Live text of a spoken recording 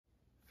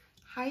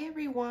Hi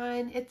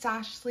everyone, it's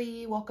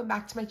Ashley. Welcome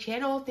back to my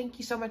channel. Thank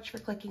you so much for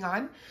clicking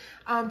on.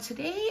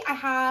 Today I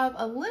have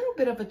a little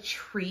bit of a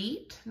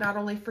treat, not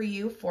only for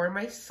you, for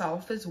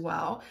myself as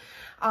well.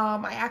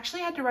 I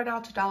actually had to run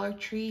out to Dollar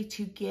Tree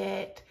to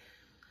get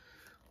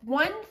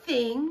one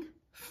thing,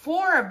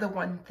 four of the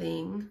one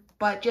thing,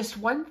 but just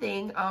one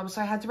thing.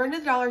 So I had to run to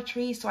the Dollar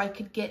Tree so I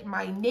could get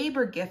my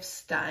neighbor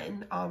gifts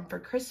done for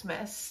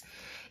Christmas.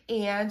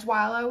 And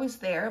while I was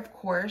there, of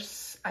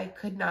course, I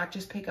could not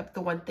just pick up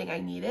the one thing I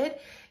needed.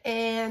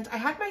 And I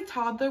had my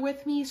toddler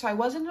with me, so I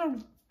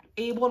wasn't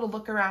able to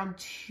look around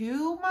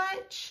too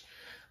much.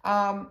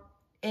 And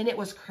it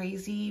was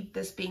crazy,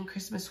 this being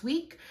Christmas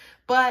week.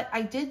 But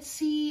I did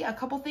see a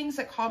couple things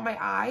that caught my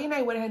eye, and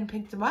I went ahead and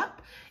picked them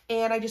up.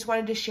 And I just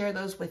wanted to share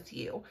those with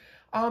you.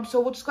 So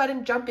we'll just go ahead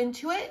and jump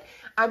into it.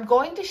 I'm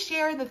going to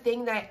share the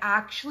thing that I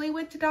actually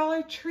went to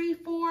Dollar Tree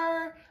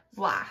for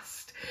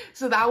last.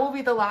 So that will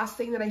be the last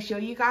thing that I show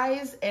you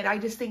guys, and I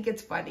just think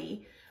it's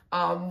funny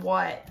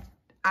what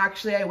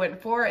actually I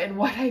went for and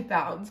what I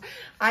found.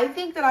 I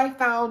think that I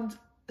found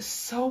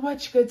so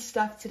much good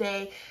stuff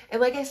today, and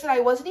like I said,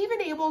 I wasn't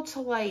even able to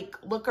like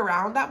look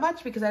around that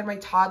much because I had my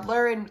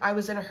toddler and I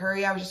was in a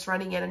hurry. I was just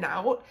running in and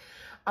out.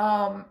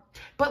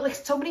 But like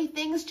so many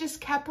things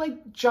just kept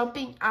like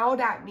jumping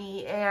out at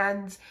me,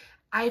 and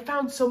I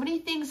found so many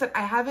things that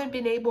I haven't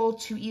been able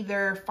to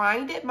either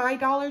find at my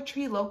Dollar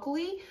Tree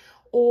locally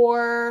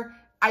or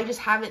I just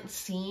haven't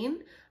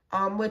seen,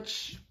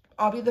 which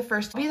I'll be the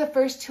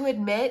first to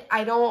admit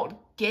I don't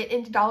get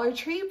into Dollar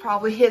Tree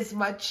probably as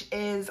much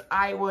as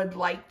I would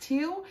like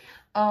to.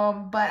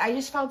 But I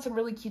just found some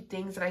really cute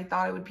things and I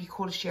thought it would be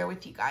cool to share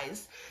with you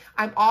guys.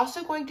 I'm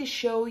also going to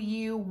show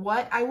you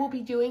what I will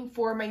be doing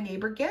for my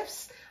neighbor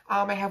gifts.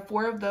 I have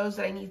 4 of those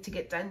that I need to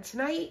get done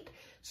tonight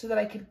so that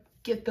I could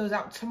get those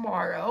out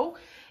tomorrow.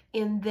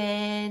 And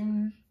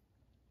then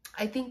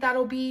I think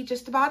that'll be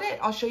just about it.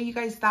 I'll show you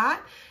guys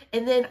that.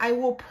 And then I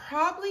will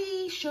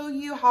probably show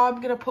you how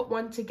I'm going to put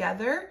one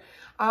together.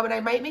 And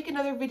I might make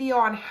another video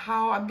on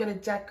how I'm going to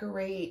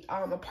decorate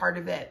a part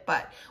of it,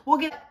 but we'll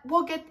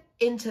get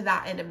into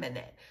that in a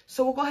minute.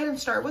 So we'll go ahead and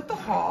start with the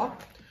haul.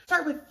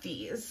 Start with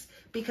these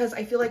because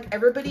I feel like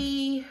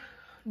everybody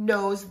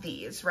knows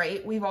these,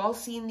 right? We've all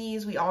seen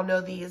these. We all know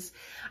these.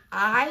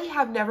 I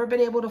have never been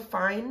able to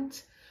find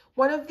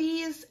one of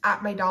these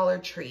at my Dollar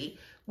Tree,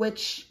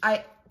 which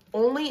I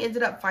only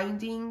ended up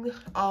finding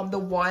the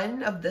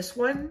one of this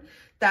one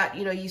that,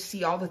 you know, you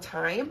see all the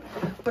time.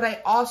 But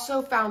I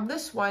also found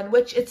this one,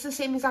 which it's the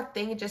same exact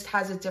thing. It just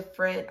has a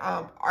different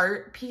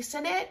art piece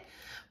in it.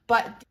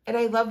 And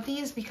I love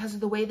these because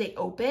of the way they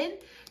open.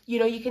 You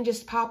know, you can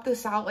just pop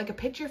this out like a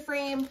picture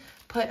frame,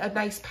 put a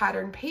nice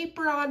pattern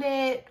paper on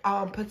it,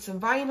 put some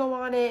vinyl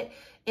on it.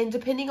 And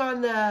depending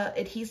on the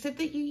adhesive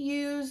that you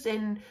use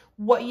and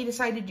what you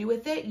decide to do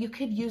with it, you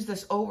could use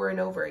this over and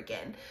over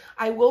again.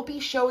 I will be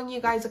showing you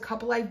guys a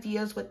couple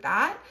ideas with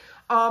that.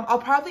 I'll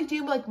probably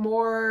do like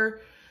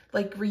more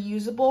like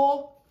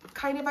reusable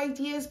kind of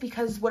ideas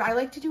because what I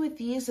like to do with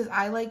these is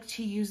I like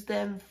to use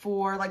them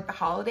for like the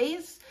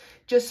holidays,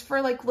 just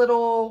for like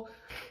little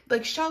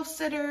like shelf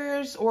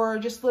sitters or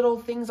just little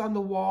things on the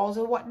walls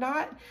and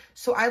whatnot.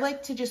 So I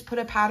like to just put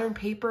a pattern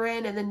paper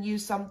in and then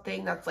use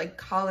something that's like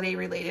holiday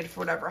related for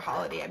whatever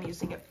holiday I'm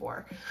using it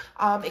for.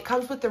 It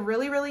comes with the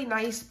really, really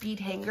nice bead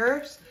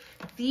hangers.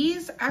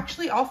 These,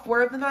 actually all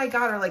 4 of them that I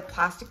got are like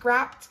plastic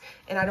wrapped,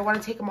 and I don't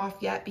want to take them off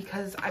yet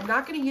because I'm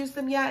not going to use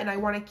them yet and I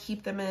want to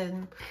keep them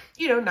in,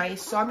 you know,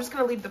 nice. So I'm just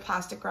going to leave the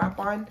plastic wrap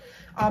on.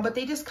 But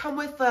they just come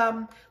with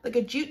like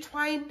a jute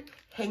twine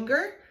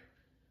hanger.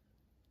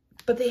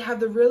 But they have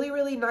the really,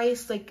 really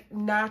nice, like,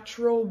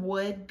 natural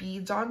wood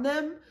beads on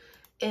them.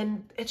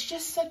 And it's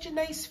just such a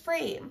nice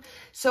frame.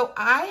 So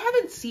I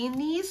haven't seen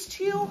these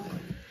two.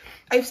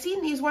 I've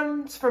seen these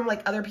ones from,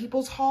 like, other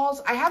people's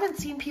hauls. I haven't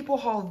seen people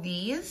haul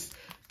these.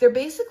 They're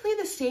basically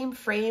the same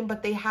frame,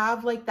 but they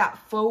have, like, that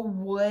faux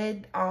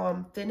wood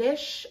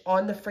finish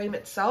on the frame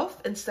itself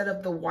instead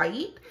of the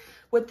white,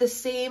 with the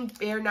same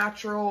bare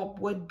natural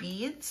wood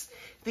beads.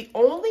 The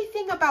only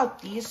thing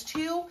about these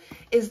two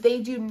is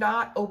they do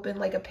not open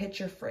like a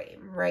picture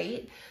frame,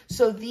 right?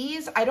 So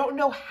these, I don't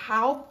know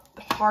how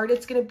hard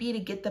it's gonna be to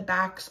get the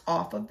backs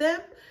off of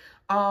them.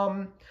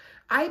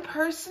 I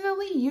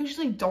personally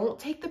usually don't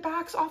take the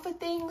backs off of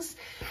things.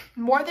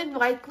 More than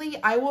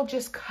likely, I will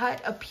just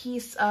cut a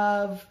piece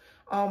of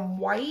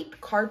white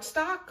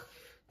cardstock.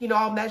 You know,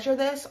 I'll measure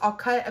this. I'll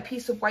cut a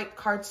piece of white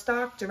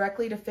cardstock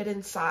directly to fit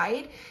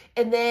inside.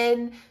 And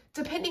then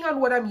depending on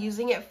what I'm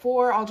using it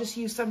for, I'll just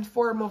use some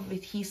form of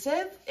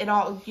adhesive and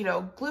I'll, you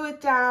know, glue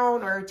it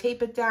down or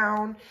tape it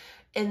down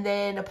and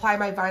then apply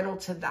my vinyl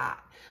to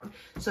that.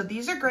 So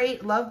these are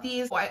great. Love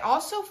these. I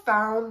also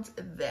found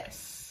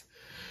this,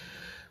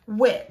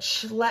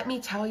 which let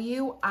me tell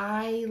you,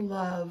 I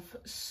love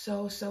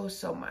so, so,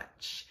 so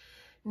much.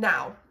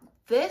 Now,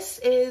 this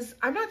is,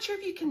 I'm not sure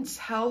if you can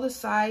tell the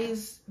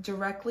size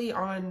directly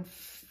on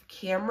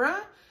camera.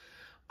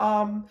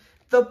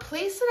 The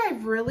place that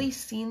I've really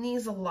seen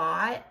these a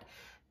lot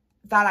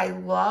that I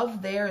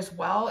love there as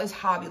well is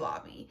Hobby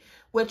Lobby.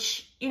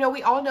 which, you know,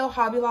 we all know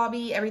Hobby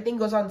Lobby, everything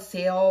goes on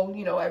sale,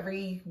 you know,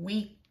 every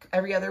week,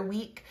 every other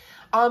week.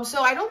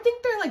 So I don't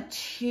think they're like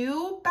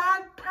too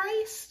bad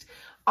priced.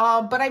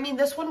 But I mean,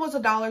 this one was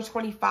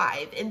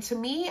 $1.25. And to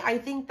me, I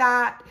think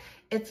that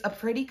it's a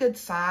pretty good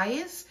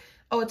size.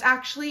 Oh,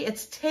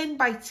 it's 10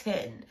 by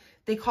 10.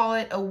 They call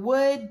it a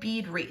wood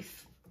bead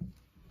wreath,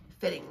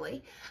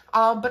 fittingly.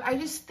 But I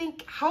just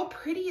think, how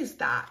pretty is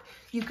that?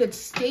 You could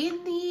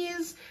stain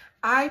these.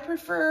 I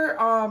prefer,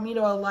 you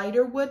know, a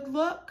lighter wood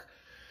look.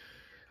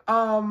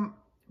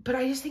 But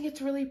I just think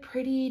it's really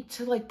pretty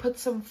to like put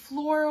some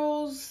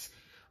florals,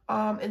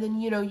 and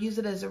then, you know, use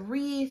it as a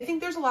wreath. I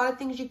think there's a lot of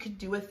things you could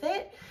do with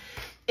it.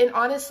 And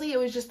honestly, it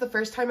was just the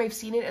first time I've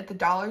seen it at the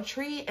Dollar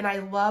Tree, and I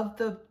love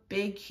the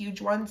big,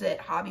 huge ones at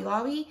Hobby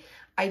Lobby.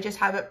 I just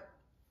haven't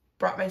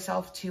brought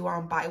myself to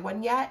buy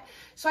one yet.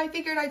 So I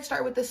figured I'd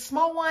start with this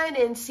small one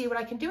and see what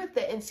I can do with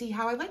it and see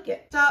how I like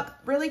it. Up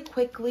really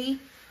quickly,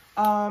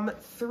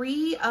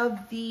 3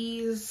 of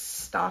these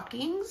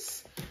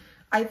stockings.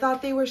 I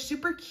thought they were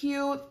super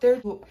cute.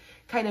 They're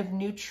kind of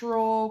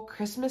neutral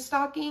Christmas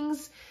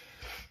stockings.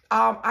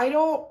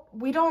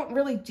 We don't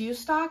really do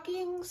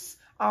stockings.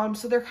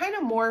 So they're kind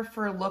of more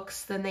for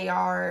looks than they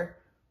are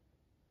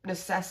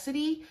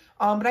necessity.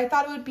 But I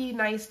thought it would be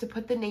nice to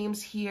put the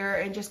names here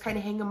and just kind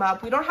of hang them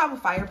up. We don't have a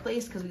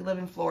fireplace because we live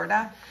in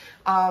Florida.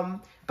 But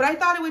I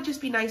thought it would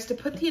just be nice to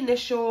put the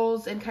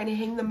initials and kind of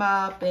hang them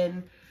up,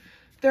 and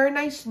they're a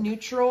nice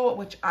neutral,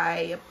 which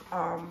I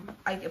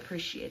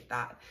appreciate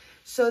that.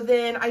 So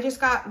then I just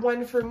got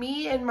one for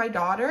me and my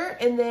daughter,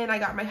 and then I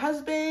got my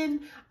husband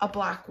a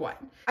black one.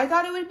 I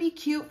thought it would be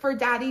cute for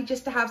Daddy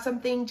just to have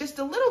something just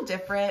a little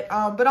different,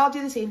 but I'll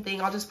do the same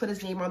thing. I'll just put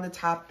his name on the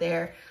top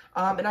there.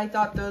 And I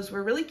thought those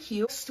were really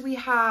cute. Next we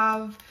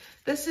have,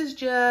 this is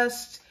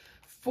just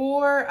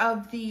 4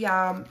 of the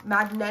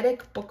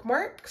magnetic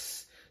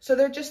bookmarks. So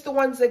they're just the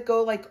ones that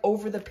go like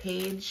over the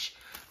page.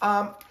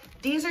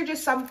 These are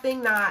just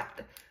something that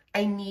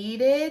I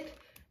needed.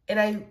 And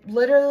I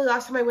literally,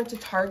 last time I went to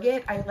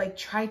Target, I like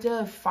tried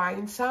to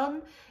find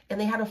some, and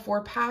they had a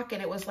 4-pack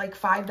and it was like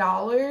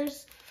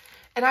 $5.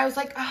 And I was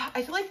like,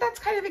 I feel like that's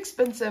kind of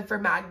expensive for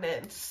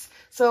magnets.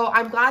 So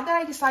I'm glad that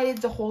I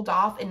decided to hold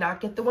off and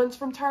not get the ones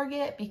from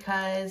Target,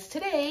 because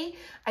today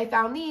I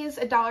found these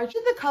at Dollar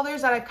Tree. The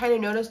colors that I've kind of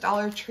noticed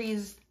Dollar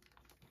Tree's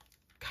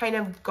kind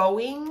of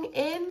going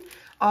in,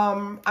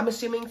 I'm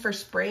assuming for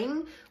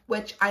spring,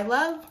 which I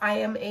love. I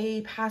am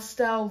a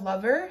pastel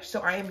lover, so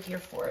I am here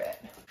for it.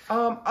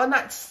 On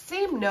that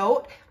same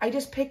note, I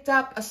just picked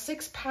up a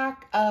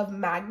 6-pack of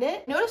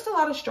magnet. Noticed a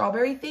lot of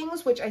strawberry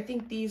things, which I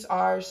think these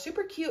are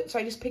super cute, so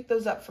I just picked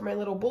those up for my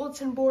little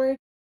bulletin board.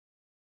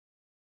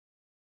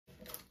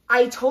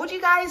 I told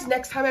you guys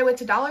next time I went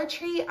to Dollar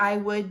Tree, I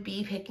would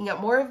be picking up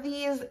more of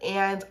these,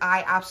 and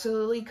I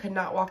absolutely could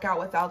not walk out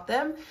without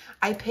them.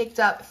 I picked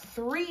up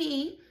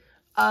 3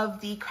 of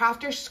the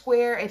Crafter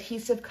Square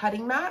adhesive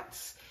cutting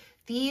mats.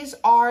 These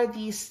are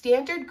the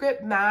standard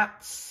grip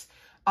mats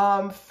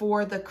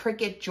for the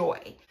Cricut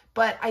Joy.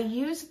 But I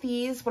used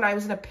these when I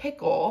was in a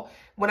pickle,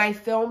 when I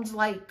filmed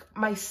like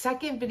my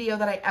second video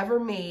that I ever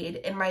made,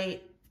 and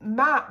my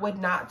mat would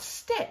not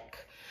stick.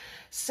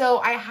 So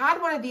I had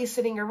one of these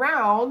sitting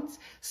around,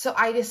 so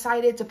I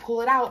decided to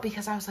pull it out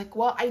because I was like,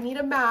 well, I need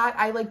a mat.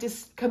 I like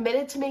just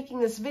committed to making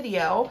this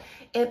video,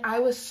 and I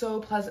was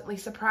so pleasantly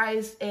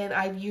surprised, and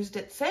I've used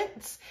it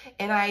since,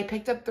 and I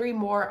picked up 3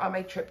 more on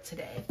my trip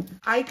today.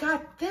 I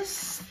got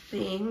this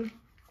thing.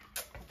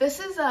 This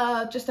is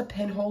just a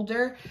pin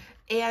holder,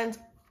 and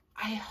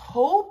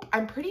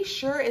I'm pretty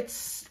sure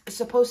it's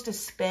supposed to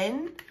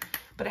spin,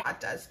 but it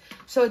does.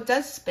 So it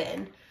does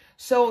spin.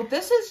 So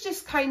this is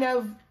just kind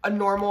of a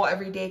normal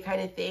everyday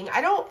kind of thing.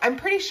 I'm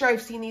pretty sure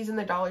I've seen these in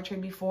the Dollar Tree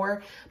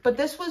before, but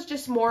this was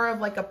just more of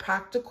like a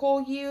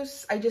practical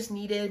use. I just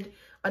needed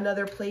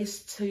another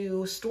place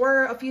to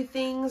store a few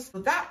things. So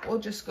that will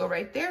just go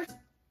right there.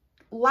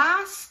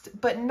 Last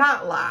but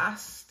not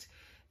last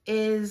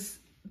is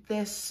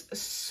this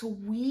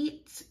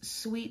sweet,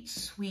 sweet,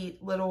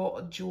 sweet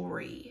little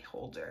jewelry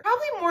holder.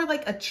 Probably more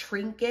like a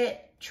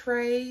trinket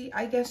tray,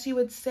 I guess you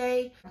would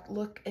say.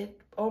 Look at,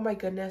 oh my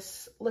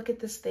goodness, look at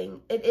this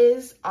thing. It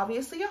is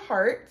obviously a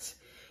heart.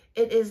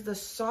 It is the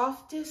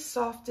softest,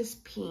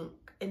 softest pink,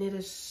 and it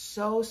is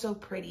so, so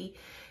pretty.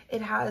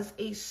 It has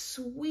a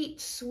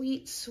sweet,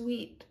 sweet,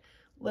 sweet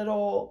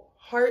little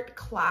heart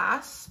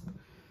clasp,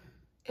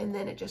 and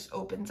then it just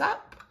opens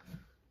up.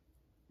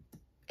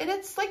 And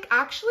it's like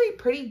actually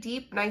pretty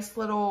deep, nice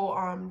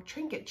little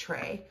trinket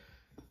tray.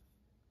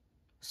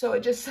 So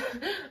it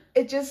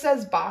just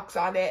says box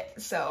on it.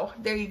 So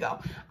there you go.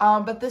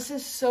 But this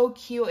is so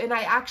cute. And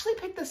I actually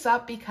picked this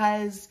up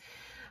because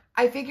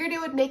I figured it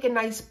would make a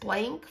nice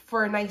blank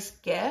for a nice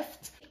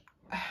gift.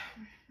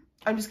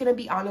 I'm just going to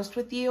be honest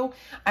with you.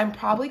 I'm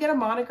probably going to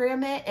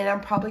monogram it, and I'm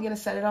probably going to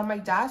set it on my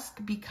desk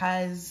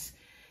because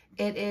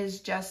it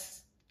is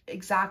just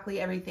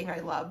exactly everything I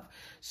love.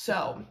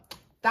 So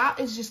that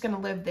is just going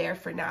to live there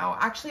for now.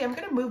 Actually, I'm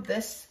going to move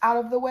this out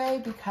of the way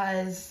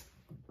because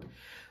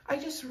I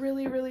just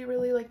really, really,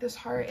 really like this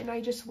heart, and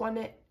I just want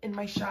it in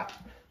my shop.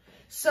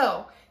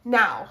 So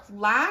now,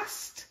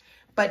 last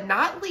but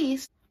not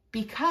least,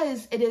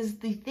 because it is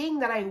the thing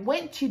that I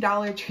went to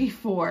Dollar Tree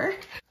for,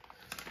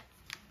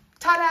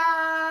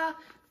 ta-da!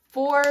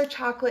 4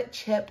 chocolate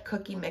chip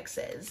cookie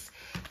mixes.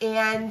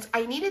 And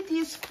I needed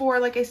these for,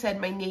 like I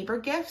said, my neighbor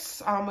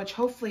gifts, which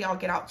hopefully I'll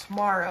get out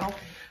tomorrow.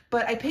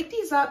 But I picked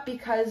these up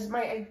because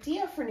my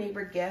idea for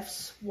neighbor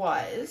gifts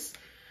was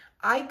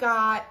I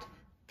got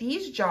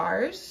these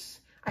jars.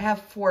 I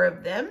have 4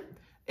 of them.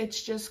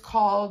 It's just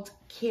called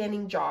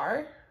canning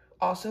jar,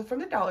 also from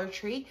the Dollar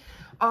Tree.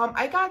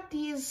 I got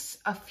these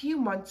a few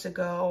months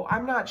ago.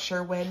 I'm not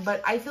sure when,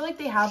 but I feel like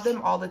they have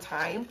them all the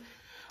time.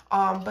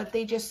 But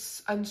they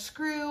just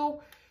unscrew.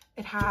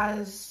 It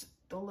has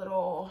the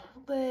little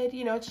lid,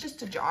 you know, it's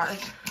just a jar.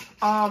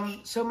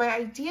 So my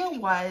idea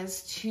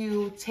was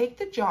to take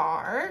the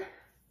jar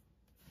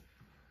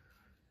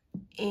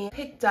and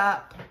picked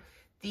up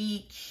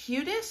the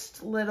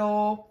cutest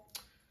little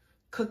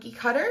cookie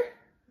cutter,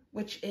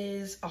 which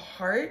is a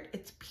heart.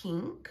 It's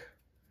pink,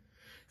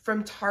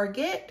 from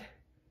Target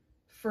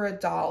for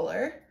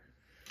 $1.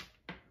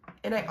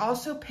 And I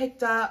also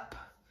picked up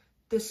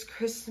this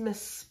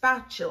Christmas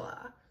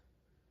spatula,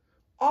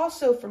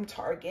 also from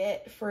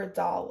Target for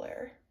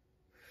 $1.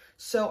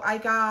 So I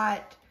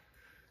got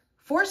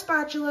 4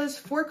 spatulas,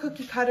 4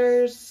 cookie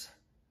cutters,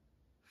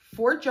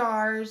 4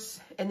 jars,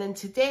 and then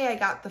today I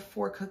got the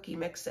 4 cookie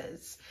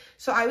mixes.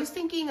 So I was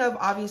thinking of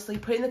obviously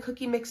putting the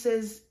cookie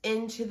mixes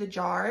into the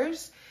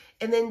jars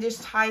and then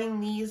just tying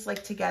these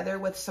like together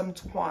with some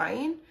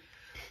twine,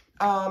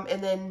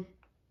 and then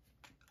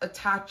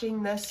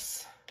attaching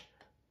this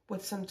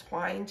with some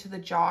twine to the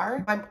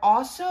jar. I'm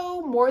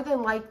also more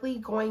than likely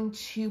going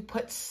to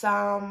put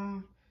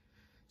some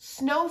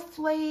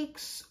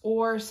snowflakes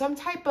or some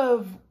type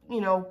of,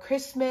 you know,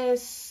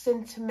 Christmas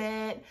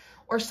sentiment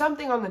or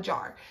something on the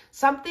jar.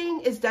 Something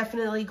is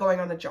definitely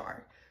going on the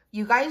jar.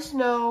 You guys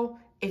know,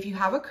 if you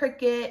have a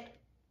Cricut,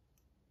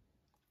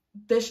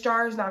 this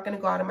jar is not going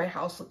to go out of my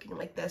house looking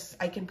like this.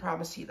 I can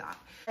promise you that.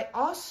 I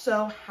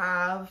also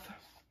have,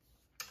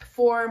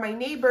 for my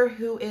neighbor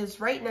who is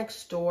right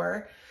next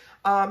door,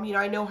 you know,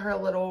 I know her a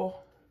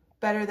little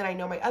better than I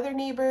know my other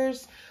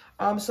neighbors.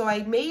 So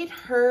I made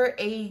her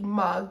a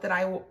mug that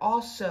I will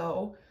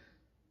also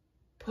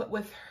put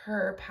with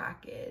her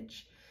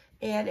package.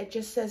 And it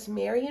just says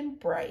Merry and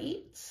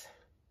Bright.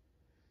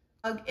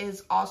 Mug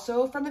is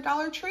also from the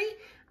Dollar Tree.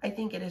 I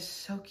think it is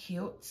so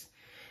cute.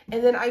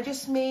 And then I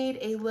just made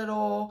a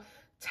little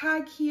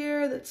tag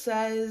here that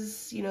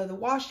says, you know, the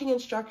washing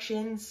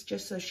instructions,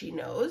 just so she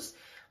knows.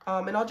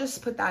 And I'll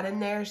just put that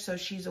in there so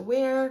she's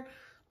aware.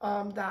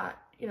 That,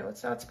 you know,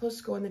 it's not supposed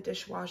to go in the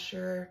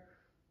dishwasher.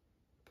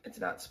 It's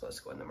not supposed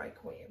to go in the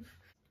microwave.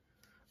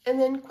 And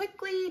then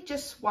quickly,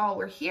 just while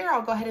we're here,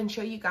 I'll go ahead and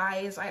show you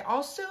guys. I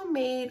also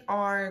made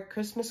our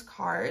Christmas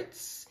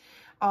cards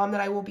that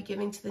I will be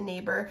giving to the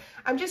neighbor.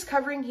 I'm just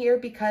covering here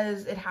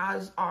because it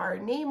has our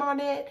name on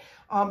it.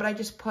 But I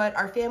just put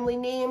our family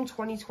name,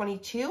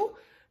 2022,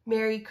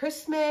 Merry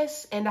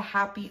Christmas, and a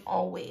happy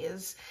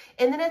always.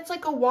 And then it's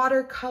like a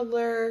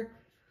watercolor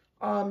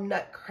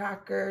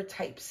nutcracker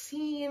type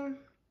scene,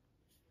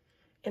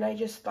 and I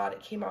just thought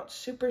it came out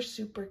super,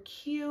 super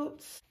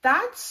cute.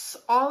 That's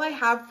all I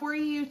have for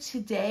you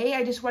today.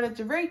 I just wanted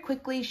to very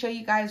quickly show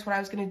you guys what I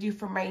was going to do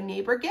for my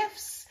neighbor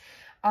gifts,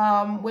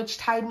 which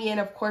tied me in,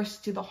 of course,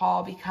 to the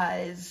haul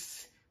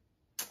because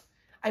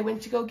I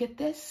went to go get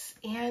this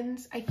and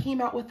I came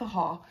out with the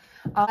haul.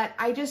 But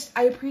I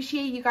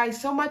appreciate you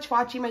guys so much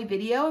watching my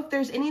video. If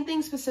there's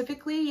anything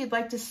specifically you'd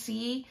like to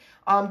see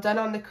done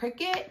on the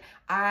Cricut,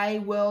 I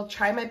will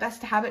try my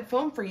best to have it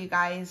filmed for you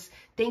guys.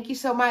 Thank you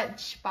so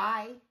much.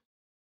 Bye.